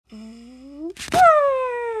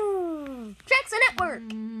Check the network.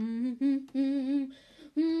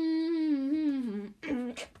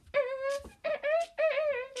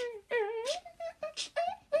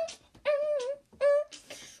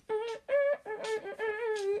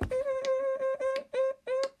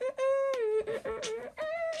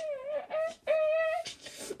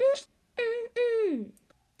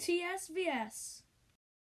 TSVS.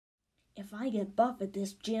 If I get buff at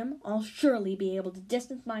this gym, I'll surely be able to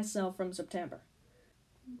distance myself from September.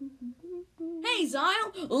 Hey,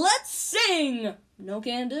 Xyle, let's sing! No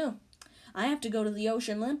can do. I have to go to the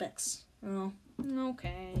Ocean Olympics. Oh,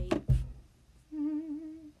 okay.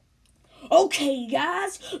 Okay,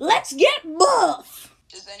 guys, let's get buff!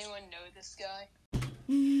 Does anyone know this guy?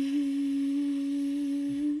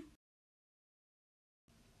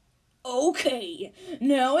 Okay,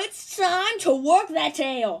 now it's time to work that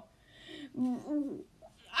tail.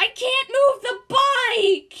 I can't move the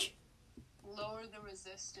bike! Lower the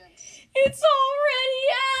resistance. It's already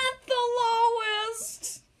at the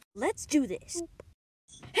lowest! Let's do this.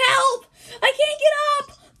 Help! I can't get up!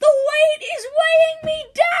 The weight is weighing me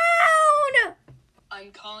down!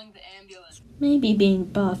 I'm calling the ambulance. Maybe being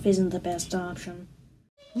buff isn't the best option.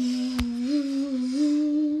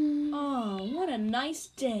 Oh, what a nice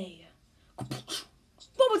day.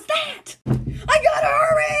 What was that? I gotta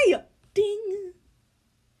hurry! Ding!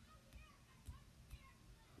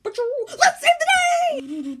 Let's save the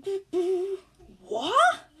day!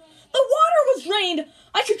 What? The water was drained!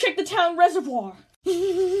 I should check the town reservoir.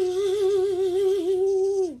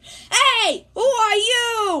 Hey! Who are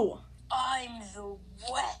you? I'm the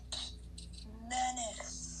Wet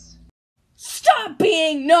Menace. Stop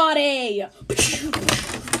being naughty!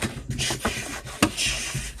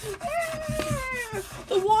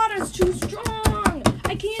 The water's too strong!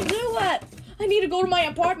 I can't do it! I need to go to my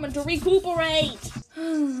apartment to recuperate!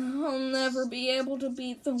 I'll never be able to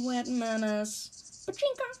beat the Wet Menace.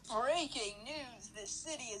 Pachinka! Breaking news! The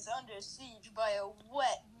city is under siege by a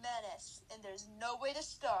Wet Menace, and there's no way to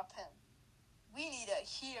stop him. We need a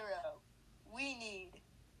hero. We need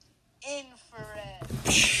infrared.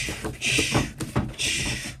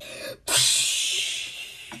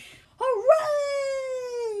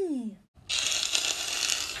 Hooray!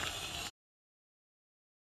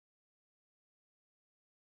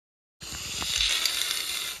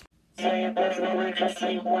 Xander's the richest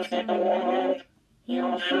seahorse in the world.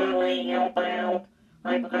 You'll surely help out.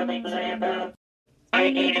 I'm coming, Xander. I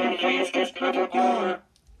need your fastest hover car.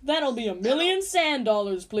 That'll be $1,000,000 sand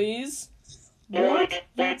dollars, please. What?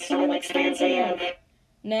 That's so expensive.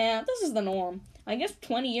 Nah, this is the norm. I guess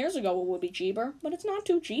 20 years ago it would be cheaper, but it's not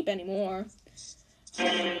too cheap anymore.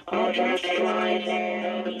 I'll just drive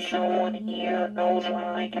there. Maybe someone here knows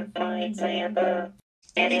where I can find Xander.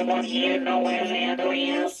 Anyone here know where Xander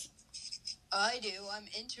is? I do. I'm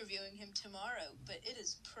interviewing him tomorrow, but it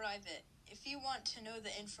is private. If you want to know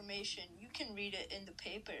the information, you can read it in the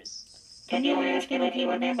papers. Can you ask him if he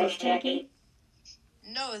remembers Techie?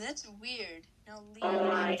 No, that's weird. Now leave.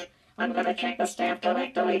 Alright, I'm gonna check the staff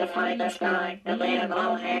directory to find this guy, and then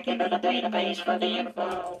I'll hack into the database for the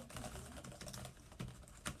info.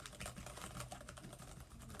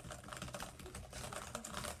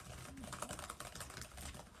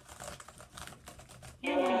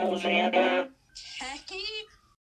 Hello, Xander.